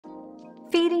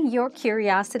feeding your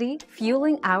curiosity,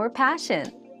 fueling our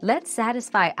passion. Let's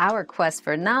satisfy our quest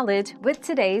for knowledge with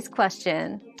today's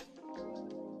question.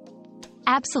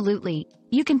 Absolutely.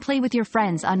 You can play with your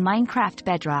friends on Minecraft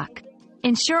Bedrock.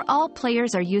 Ensure all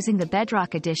players are using the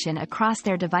Bedrock edition across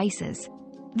their devices.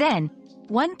 Then,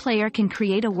 one player can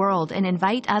create a world and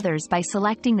invite others by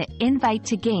selecting the Invite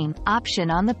to Game option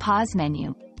on the pause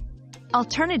menu.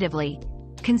 Alternatively,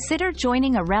 consider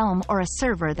joining a realm or a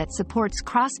server that supports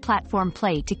cross-platform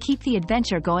play to keep the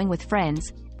adventure going with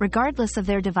friends, regardless of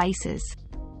their devices.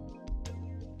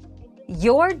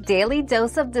 Your daily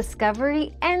dose of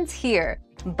discovery ends here,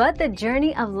 but the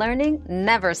journey of learning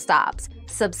never stops.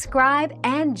 Subscribe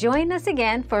and join us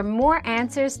again for more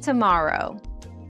answers tomorrow.